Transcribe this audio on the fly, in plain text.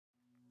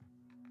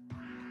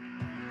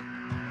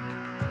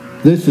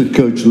This is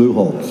Coach Lou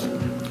Holtz,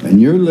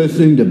 and you're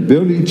listening to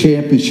Building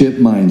Championship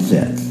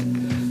Mindsets,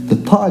 the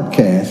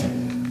podcast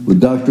with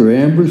Dr.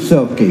 Amber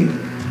Selke,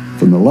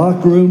 from the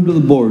locker room to the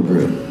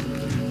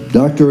boardroom.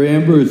 Dr.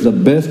 Amber is the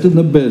best in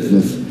the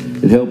business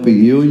at helping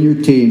you and your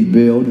team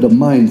build the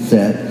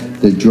mindset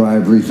that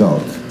drive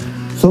results.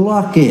 So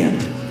lock in.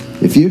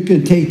 If you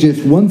can take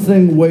just one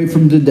thing away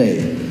from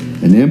today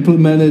and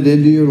implement it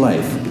into your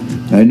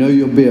life, I know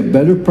you'll be a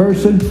better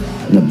person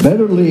and a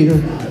better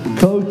leader,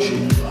 coach,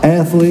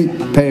 athlete,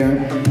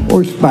 parent,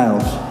 or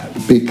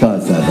spouse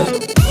because of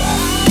it.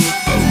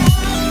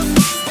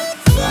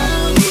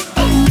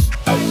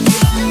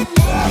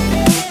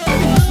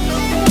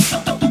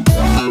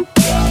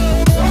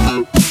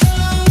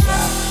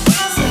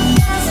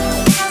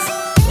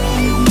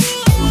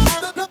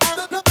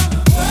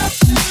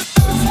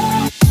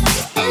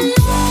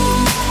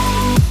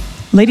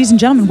 Ladies and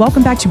gentlemen,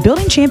 welcome back to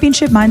Building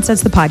Championship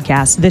Mindsets, the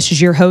podcast. This is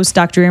your host,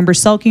 Dr. Amber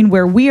Selke,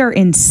 where we are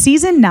in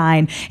season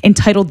 9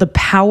 entitled The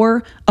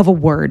Power of a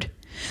Word.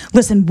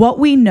 Listen, what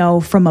we know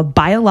from a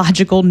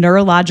biological,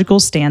 neurological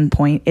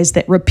standpoint is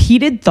that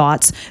repeated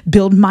thoughts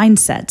build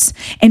mindsets.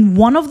 And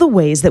one of the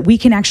ways that we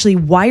can actually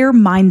wire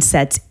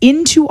mindsets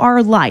into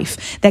our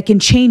life that can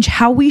change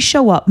how we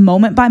show up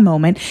moment by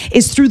moment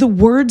is through the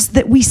words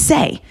that we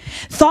say.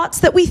 Thoughts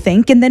that we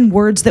think and then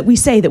words that we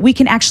say that we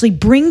can actually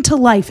bring to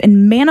life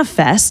and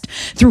manifest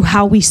through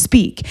how we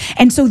speak.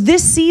 And so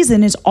this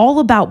season is all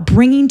about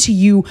bringing to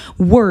you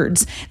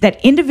words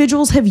that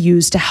individuals have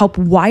used to help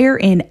wire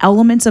in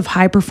elements of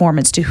high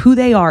performance to who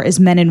they are as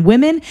men and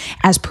women,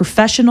 as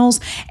professionals,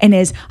 and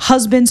as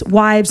husbands,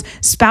 wives,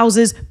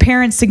 spouses,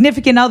 parents,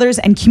 significant others,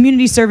 and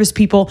community service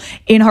people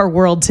in our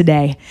world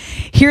today.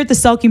 Here at the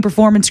Selke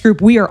Performance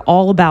Group, we are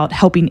all about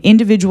helping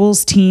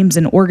individuals, teams,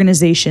 and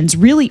organizations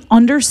really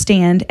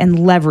understand and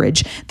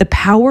leverage the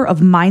power of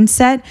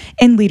mindset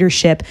and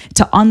leadership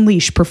to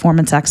unleash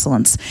performance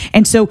excellence.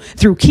 And so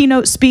through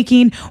keynote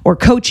speaking or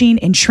coaching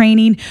and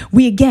training,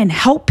 we again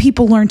help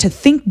people learn to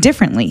think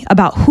differently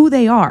about who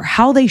they are,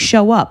 how they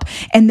show up,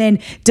 and then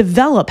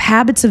develop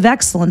habits of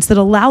excellence that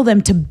allow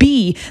them to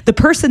be the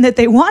person that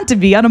they want to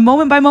be on a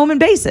moment-by-moment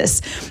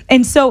basis.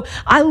 And so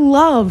I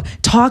love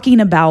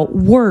talking about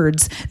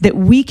words that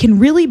we can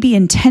really be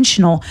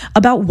intentional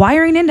about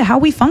wiring into how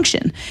we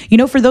function. You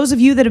know, for those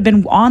of you that have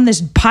been on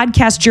this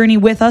podcast journey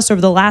with us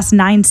over the last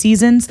 9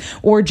 seasons,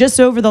 or just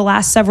over the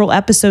last several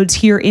episodes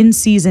here in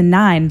season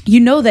 9, you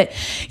know that,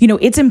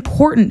 it's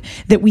important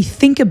that we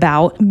think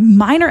about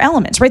minor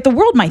elements, right? The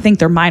world might think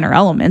they're minor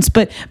elements,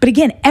 but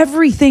again,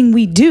 everything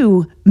we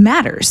do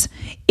matters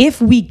if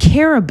we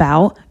care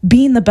about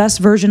being the best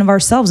version of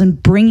ourselves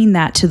and bringing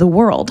that to the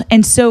world.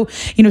 And so,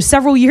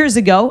 several years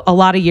ago, a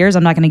lot of years,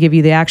 I'm not going to give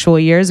you the actual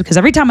years because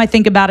every time I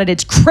think about it,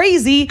 it's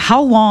crazy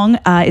how long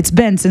it's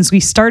been since we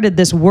started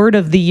this Word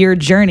of the Year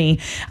journey.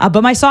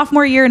 But my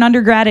sophomore year in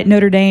undergrad at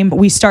Notre Dame,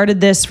 we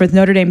started this with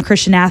Notre Dame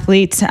Christian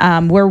athletes,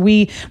 where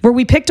we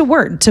picked a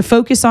word to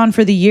focus on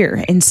for the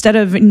year instead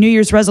of New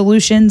Year's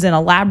resolutions and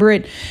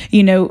elaborate,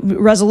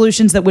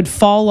 resolutions that would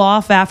fall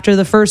off after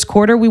the first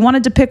quarter. We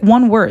wanted to pick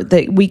one word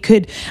that we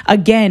could,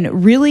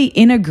 again, really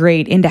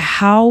integrate into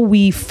how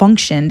we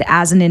functioned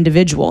as an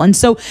individual. And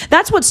so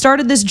that's what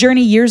started this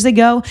journey years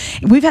ago.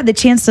 We've had the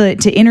chance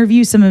to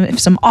interview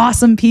some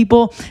awesome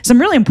people, some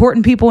really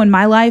important people in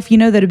my life,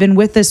 that have been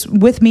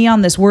with me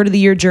on this Word of the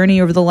Year journey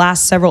over the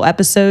last several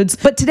episodes.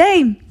 But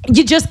today,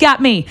 you just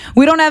got me.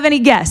 We don't have any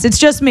guests. It's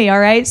just me, all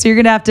right? So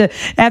you're going to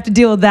have to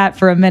deal with that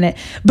for a minute.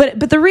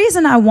 But the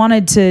reason I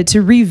wanted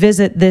to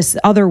revisit this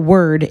other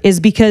word is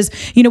because,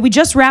 we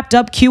just wrapped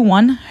up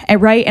Q1,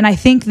 right? And I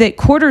think that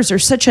quarters are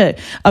such a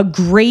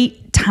great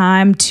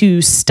time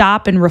to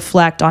stop and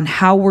reflect on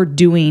how we're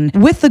doing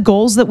with the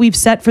goals that we've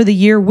set for the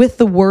year, with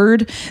the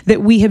word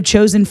that we have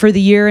chosen for the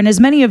year. And as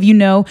many of you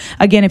know,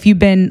 again, if you've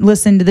been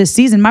listening to this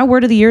season, my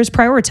word of the year is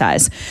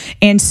prioritize.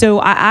 And so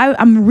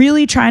I'm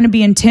really trying to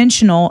be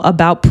intentional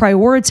about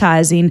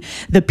prioritizing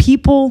the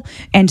people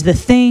and the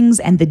things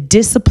and the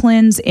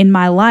disciplines in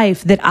my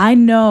life that I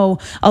know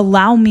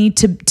allow me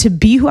to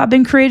be who I've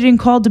been created and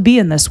called to be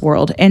in this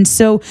world. And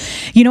so,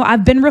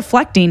 I've been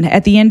reflecting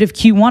at the end of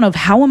Q1 of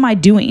how am I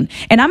doing?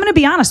 And I'm going to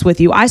be honest with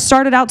you. I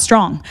started out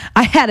strong.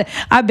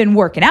 I've been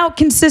working out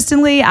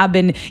consistently. I've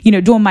been,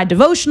 doing my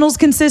devotionals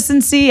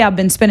consistency. I've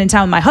been spending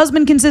time with my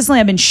husband consistently.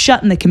 I've been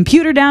shutting the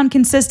computer down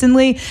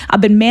consistently.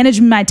 I've been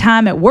managing my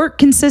time at work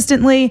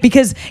consistently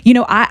because,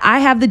 I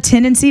have the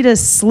tendency to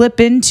slip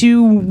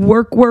into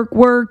work.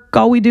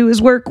 All we do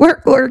is work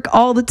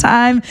all the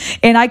time.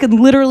 And I could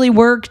literally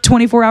work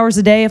 24 hours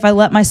a day if I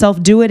let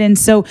myself do it. And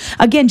so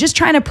again, just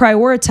trying to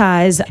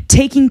prioritize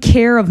taking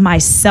care of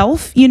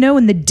myself,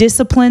 and the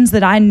disciplines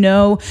that I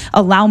know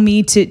allow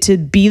me to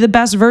be the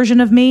best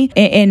version of me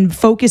and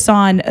focus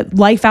on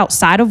life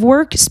outside of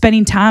work,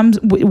 spending time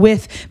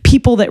with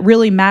people that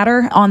really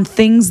matter, on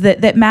things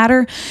that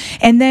matter,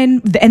 and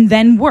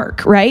then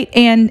work, right?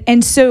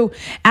 And so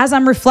as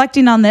I'm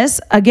reflecting on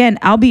this, again,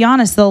 I'll be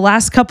honest, the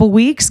last couple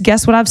weeks,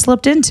 guess what I've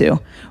slipped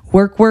into?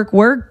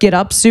 work, get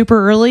up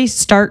super early,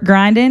 start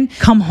grinding,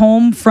 come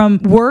home from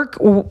work,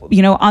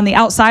 on the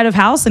outside of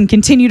house and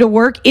continue to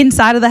work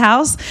inside of the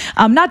house.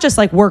 Not just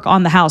like work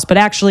on the house, but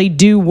actually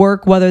do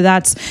work, whether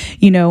that's,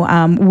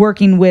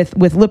 working with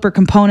Lippert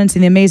Components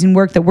and the amazing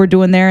work that we're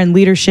doing there in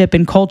leadership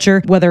and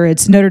culture, whether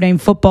it's Notre Dame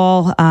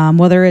football,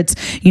 whether it's,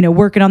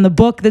 working on the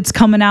book that's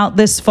coming out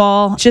this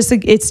fall.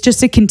 It's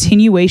just a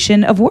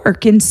continuation of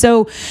work. And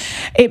so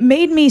it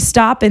made me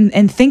stop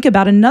and think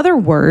about another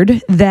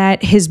word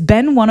that has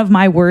been one of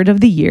my word of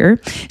the year.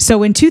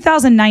 So in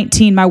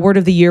 2019, my word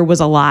of the year was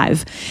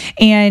alive.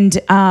 And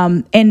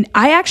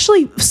I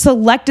actually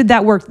selected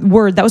that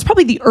word. That was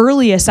probably the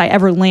earliest I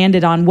ever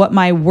landed on what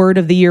my word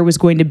of the year was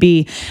going to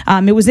be.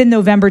 It was in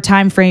November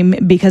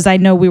timeframe because I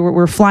know we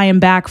were flying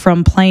back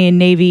from playing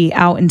Navy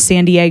out in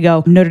San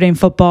Diego, Notre Dame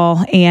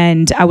football.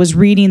 And I was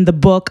reading the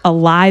book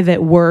Alive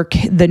at Work,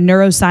 The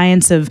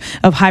Neuroscience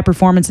of High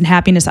Performance and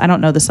Happiness. I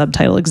don't know the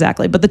subtitle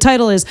exactly, but the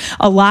title is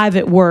Alive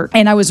at Work.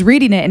 And I was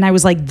reading it and I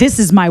was like, this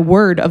is my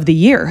word of the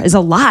year, is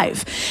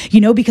alive,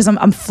 because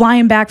I'm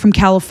flying back from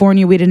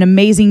California. We had an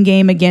amazing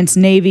game against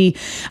Navy.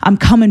 I'm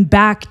coming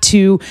back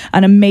to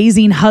an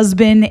amazing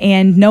husband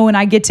and knowing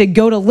I get to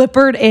go to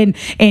Lippert and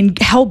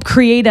help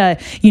create a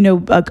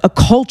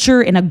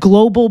culture in a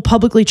global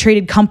publicly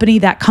traded company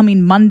that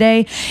coming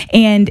Monday.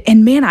 And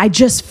man, I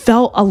just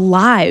felt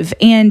alive.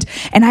 And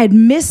I had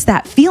missed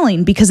that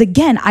feeling because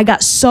again, I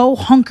got so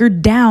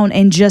hunkered down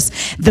and just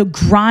the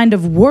grind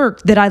of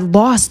work that I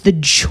lost the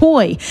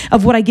joy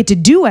of what I get to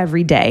do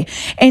every day.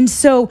 And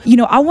so,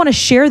 I want to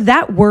share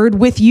that word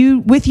with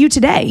you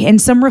today and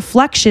some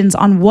reflections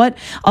on what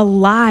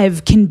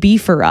alive can be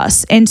for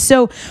us. And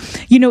so,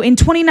 in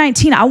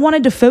 2019, I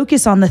wanted to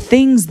focus on the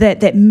things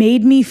that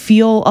made me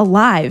feel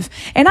alive.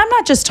 And I'm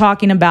not just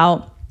talking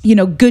about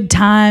good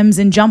times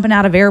and jumping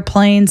out of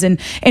airplanes and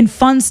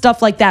fun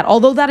stuff like that,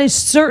 although that is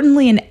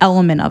certainly an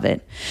element of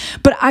it.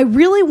 But I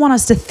really want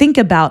us to think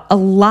about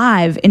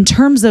alive in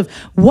terms of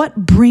what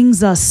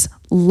brings us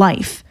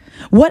life.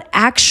 What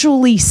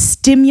actually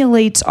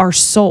stimulates our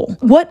soul?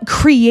 What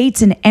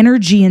creates an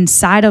energy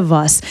inside of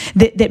us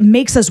that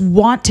makes us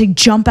want to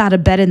jump out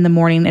of bed in the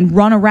morning and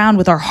run around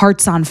with our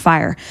hearts on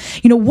fire?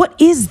 What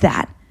is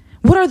that?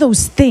 What are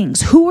those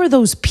things? Who are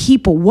those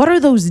people? What are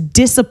those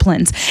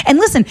disciplines? And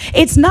listen,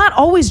 it's not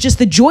always just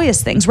the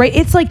joyous things, right?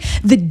 It's like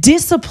the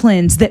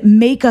disciplines that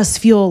make us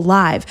feel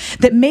alive,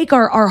 that make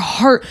our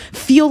heart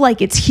feel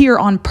like it's here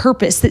on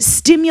purpose, that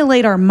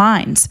stimulate our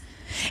minds.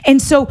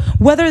 And so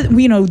whether,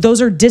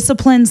 those are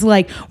disciplines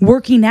like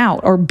working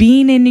out or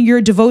being in your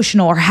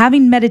devotional or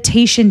having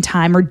meditation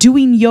time or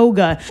doing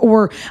yoga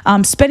or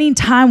spending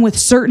time with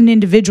certain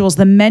individuals,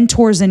 the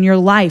mentors in your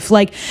life,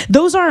 like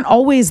those aren't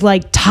always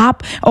like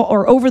top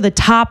or over the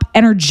top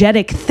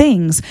energetic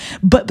things,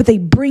 but they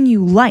bring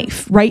you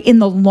life, right? In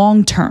the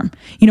long term.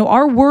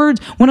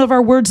 One of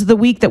our words of the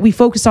week that we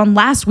focused on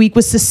last week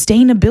was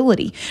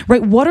sustainability,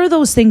 right? What are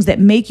those things that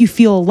make you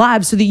feel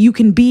alive so that you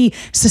can be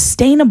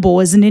sustainable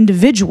as an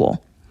individual?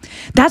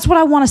 That's what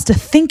I want us to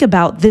think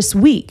about this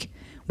week.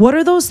 What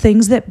are those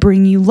things that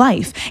bring you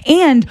life?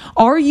 And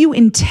are you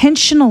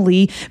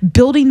intentionally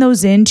building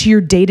those into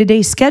your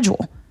day-to-day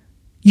schedule,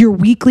 your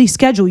weekly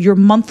schedule, your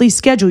monthly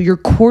schedule, your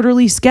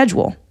quarterly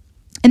schedule?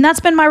 And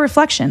that's been my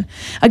reflection.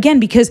 Again,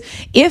 because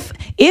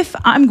if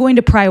I'm going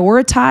to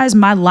prioritize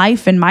my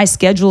life and my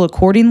schedule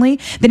accordingly,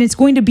 then it's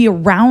going to be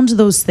around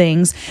those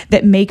things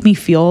that make me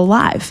feel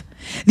alive.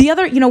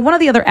 One of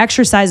the other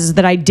exercises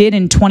that I did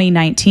in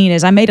 2019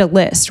 is I made a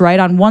list, right?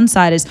 On one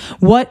side is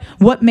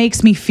what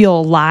makes me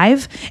feel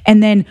alive,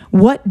 and then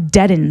what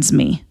deadens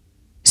me.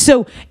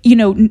 So,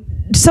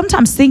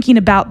 sometimes thinking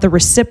about the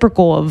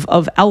reciprocal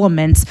of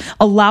elements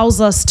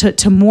allows us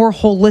to more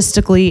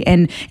holistically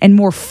and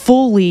more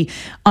fully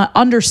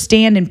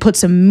understand and put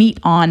some meat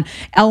on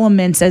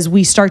elements as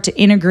we start to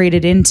integrate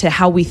it into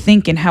how we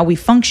think and how we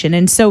function.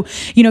 And so,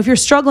 if you're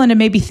struggling to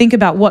maybe think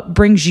about what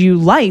brings you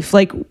life,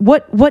 like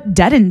what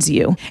deadens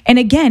you? And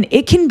again,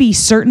 it can be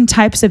certain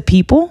types of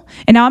people.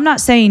 And now I'm not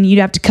saying you'd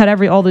have to cut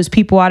all those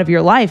people out of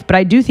your life, but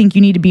I do think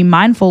you need to be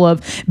mindful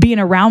of being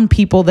around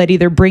people that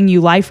either bring you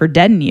life or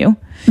deaden you.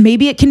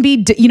 Maybe it can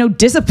be,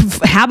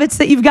 habits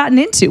that you've gotten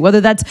into,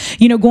 whether that's,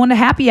 going to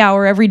happy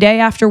hour every day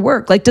after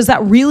work. Like, does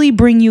that really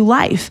bring you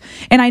life?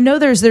 And I know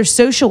there's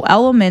social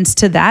elements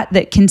to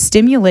that can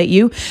stimulate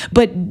you,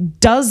 but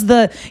does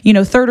the,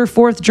 third or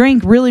fourth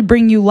drink really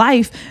bring you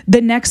life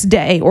the next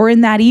day or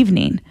in that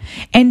evening?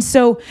 And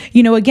so,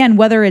 again,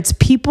 whether it's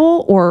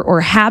people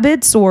or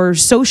habits or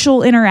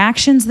social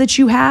interactions that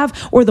you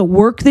have or the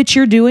work that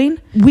you're doing,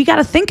 we got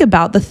to think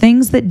about the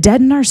things that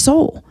deaden our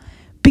soul.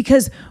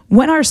 Because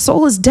when our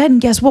soul is dead, and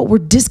guess what? We're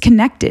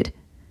disconnected.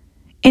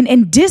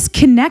 And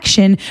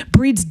disconnection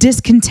breeds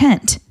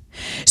discontent.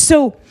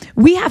 So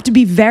we have to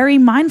be very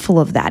mindful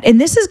of that.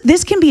 And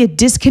this can be a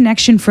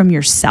disconnection from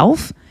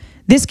yourself.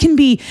 This can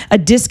be a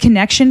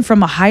disconnection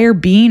from a higher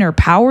being or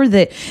power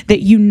that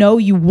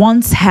you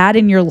once had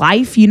in your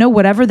life,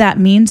 whatever that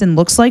means and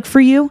looks like for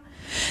you.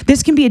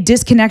 This can be a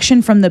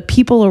disconnection from the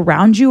people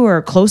around you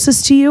or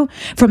closest to you,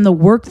 from the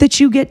work that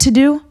you get to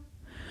do.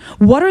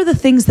 What are the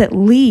things that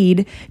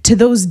lead to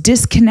those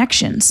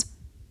disconnections?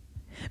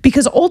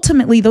 Because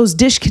ultimately, those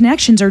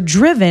disconnections are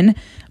driven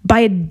by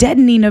a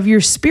deadening of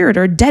your spirit,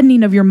 or a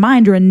deadening of your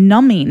mind, or a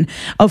numbing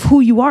of who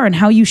you are and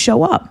how you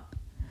show up.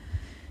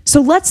 So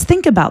let's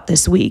think about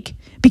this week,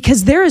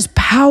 because there is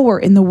power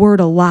in the word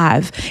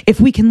alive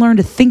if we can learn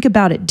to think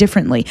about it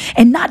differently,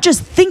 and not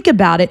just think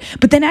about it,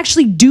 but then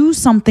actually do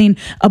something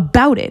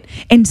about it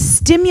and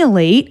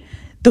stimulate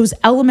those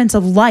elements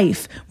of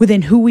life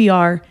within who we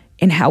are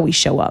and how we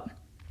show up.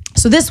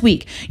 So this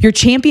week, your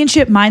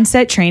championship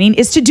mindset training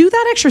is to do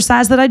that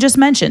exercise that I just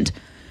mentioned.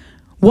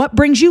 What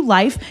brings you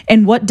life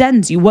and what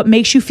deadens you? What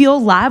makes you feel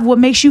alive? What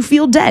makes you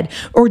feel dead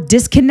or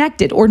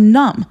disconnected or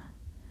numb?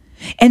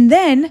 And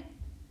then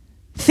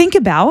think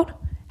about,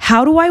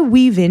 how do I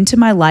weave into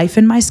my life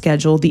and my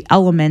schedule the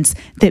elements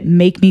that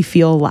make me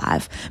feel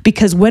alive?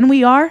 Because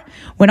when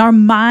our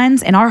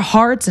minds and our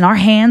hearts and our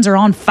hands are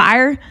on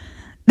fire,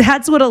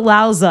 that's what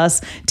allows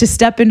us to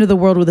step into the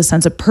world with a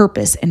sense of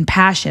purpose and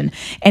passion,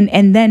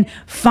 and then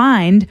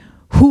find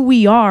who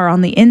we are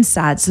on the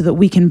inside so that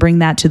we can bring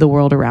that to the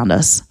world around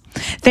us.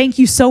 Thank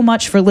you so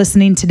much for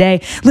listening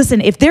today. Listen,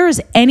 if there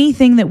is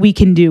anything that we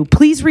can do,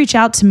 please reach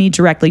out to me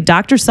directly,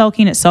 Dr.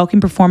 Selking at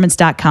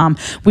selkingperformance.com.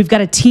 We've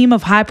got a team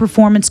of high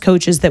performance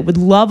coaches that would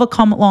love to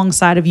come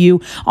alongside of you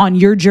on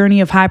your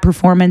journey of high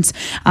performance.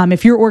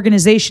 If your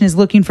organization is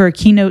looking for a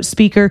keynote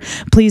speaker,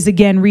 please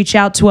again reach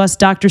out to us,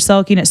 Dr.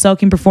 Selking at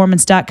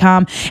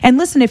selkingperformance.com. And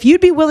listen, if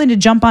you'd be willing to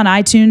jump on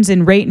iTunes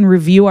and rate and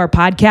review our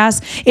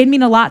podcast, it'd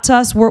mean a lot to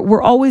us.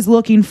 We're always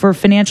looking for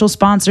financial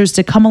sponsors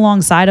to come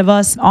alongside of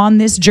us on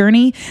this journey.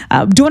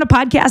 Doing a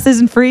podcast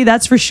isn't free,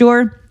 that's for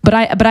sure. But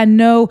I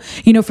know,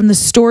 from the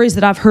stories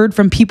that I've heard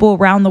from people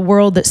around the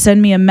world that send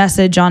me a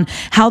message on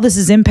how this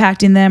is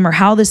impacting them, or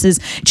how this is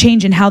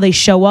changing how they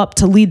show up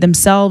to lead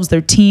themselves, their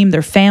team,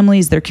 their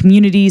families, their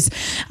communities.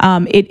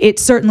 It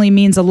certainly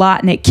means a lot,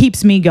 and it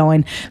keeps me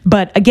going.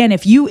 But again,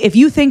 if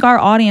you think our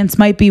audience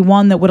might be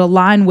one that would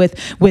align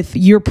with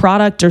your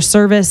product or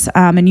service,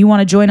 and you want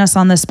to join us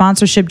on the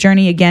sponsorship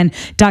journey, again,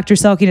 Dr.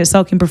 Selking at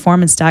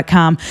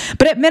selkingperformance.com.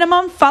 But at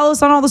minimum, follow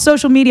us on all the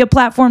social media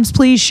platforms.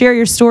 Please share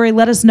your story.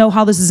 Let us know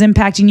how this is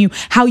impacting you,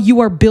 how you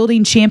are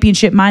building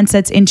championship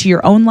mindsets into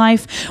your own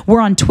life.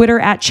 We're on Twitter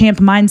at Champ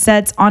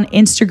Mindsets, on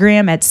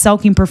Instagram at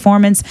Selking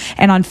Performance,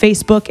 and on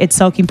Facebook at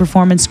Selking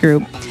Performance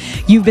Group.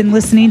 You've been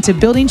listening to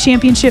Building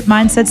Championship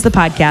Mindsets, the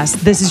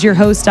podcast. This is your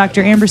host,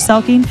 Dr. Amber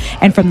Selking,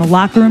 and from the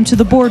locker room to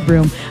the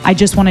boardroom, I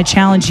just want to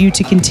challenge you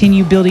to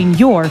continue building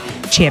your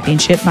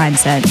championship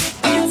mindset.